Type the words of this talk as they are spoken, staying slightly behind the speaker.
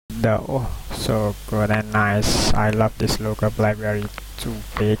the so good and nice. I love this logo. Blackberry too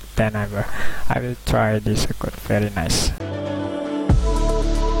big than ever. I will try this. Good, very nice.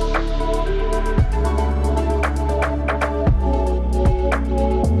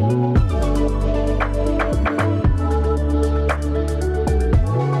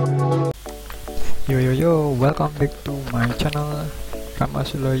 Yo, welcome back to my channel,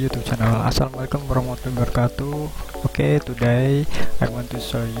 Ramasulo YouTube channel. Assalamualaikum warahmatullahi wabarakatuh. Okay, today I want to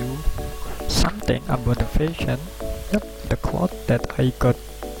show you something about the fashion. Yep, the cloth that I got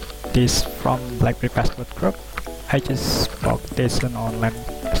this from Blackberry passport group. I just bought this on online,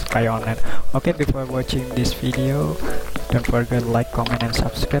 buy online. Okay, before watching this video, don't forget like, comment, and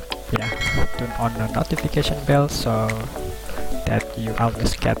subscribe. Yeah, turn on the notification bell so that you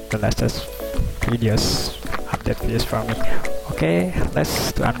always get the latest videos, update videos from me. Okay,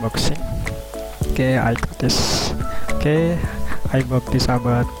 let's do unboxing. Okay, I got this. Okay, I bought this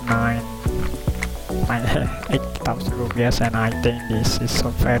about 8,000 rupees, and I think this is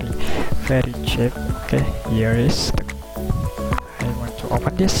so very cheap. Okay, here is I want to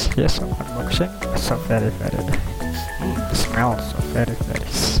open this. Yes, unboxing. So very the smell so very good.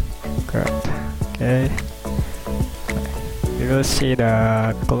 Okay, we will see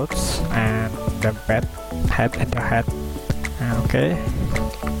the clothes and the head and the head. Okay,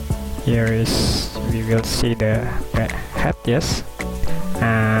 here is we will see the head. Yes,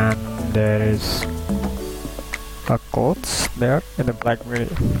 and there is a quotes there in the Blackberry.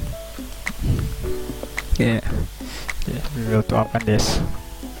 Yeah, we will to open this.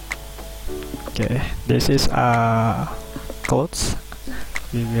 Okay, this is clothes.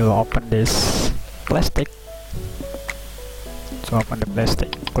 We will open this plastic. To open the plastic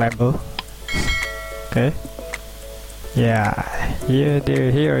label. Okay, yeah,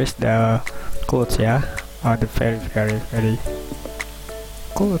 here is the clothes. Yeah, the very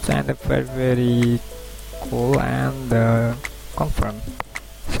clothes, and the very cool, and confirm.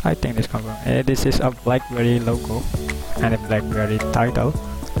 I think this confirm. This is a Blackberry logo and a Blackberry title,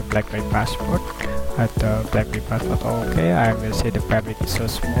 the Blackberry passport. At the Blackberry passport. Okay, I will say the fabric is so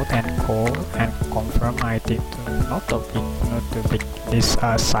smooth and cool and confirm. I think not too big. This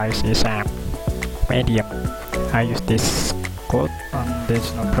size is medium. I use this coat.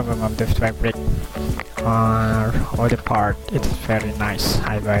 There's no problem of the fabric or the part. It's very nice.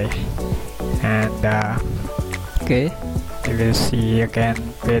 I buy. And okay, we will see again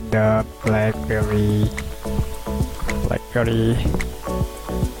with the Blackberry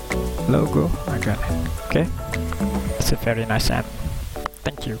logo. I got it. Okay, it's a very nice, and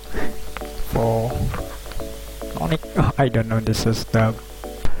thank you for I don't know, this is the,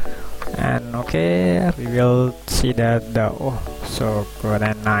 and okay, we will see that the so good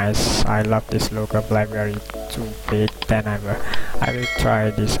and nice. I love this logo. Blackberry too big than ever. I will try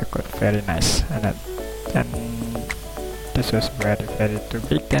this. Good, very nice, and this was very too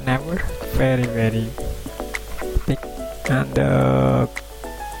big than ever. Very big, and the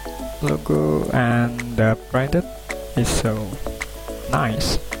logo and the printed is so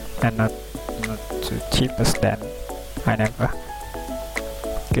nice and not too cheapest than I never.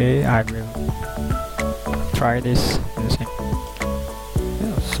 Okay, I will try this using.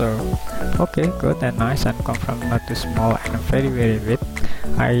 Yeah, so okay, good and nice, and confirm not too small and very big.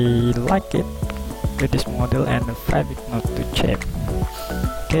 I like it with this model, and the fabric not too cheap.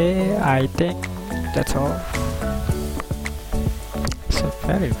 Okay, I think that's all. So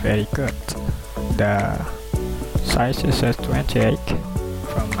very good. The size is 28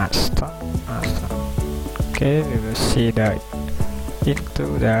 from master. Okay, we will see the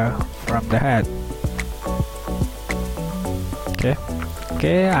from the head.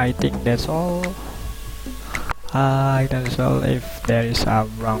 Okay, I think that's all. That's all. If there is a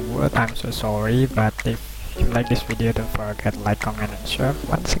wrong word, I'm so sorry, but if you like this video, don't forget like, comment, and share.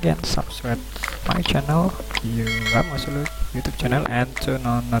 Once again, subscribe my channel, Ramasulo YouTube channel, and turn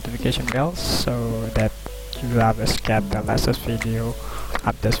on notification bells so that you will always get the latest video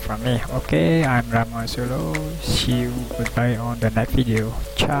updates from me. Okay, I'm Ramasulo. See you, goodbye on the next video.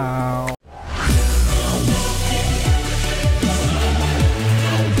 Ciao.